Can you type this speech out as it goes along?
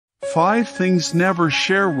5 things never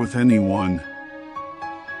share with anyone.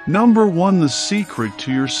 Number 1. The secret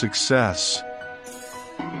to your success.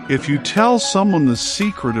 If you tell someone the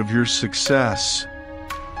secret of your success,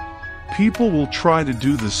 people will try to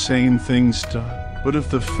do the same things but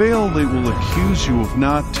if they fail, they will accuse you of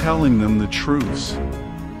not telling them the truth.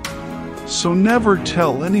 So never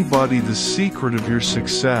tell anybody the secret of your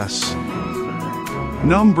success.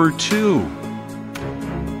 Number 2.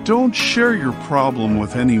 Don't share your problem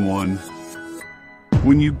with anyone.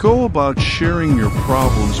 When you go about sharing your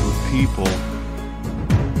problems with people,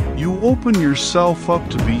 you open yourself up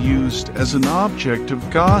to be used as an object of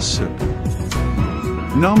gossip.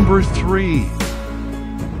 Number 3.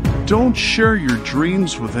 Don't share your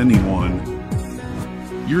dreams with anyone.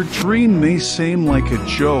 Your dream may seem like a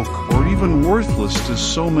joke or even worthless to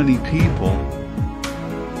so many people.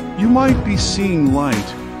 You might be seeing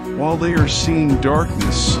light while they are seeing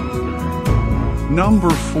darkness. Number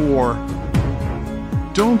 4.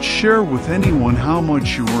 Don't share with anyone how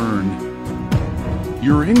much you earn.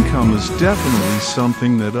 Your income is definitely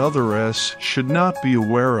something that others should not be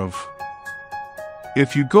aware of.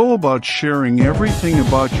 If you go about sharing everything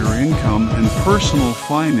about your income and personal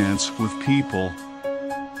finance with people,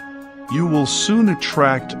 you will soon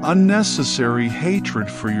attract unnecessary hatred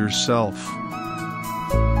for yourself.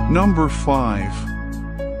 Number 5.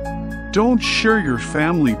 Don't share your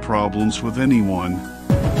family problems with anyone.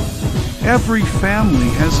 Every family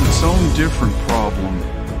has its own different problem.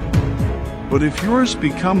 But if yours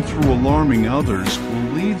become through alarming others,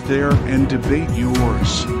 we'll leave there and debate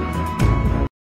yours.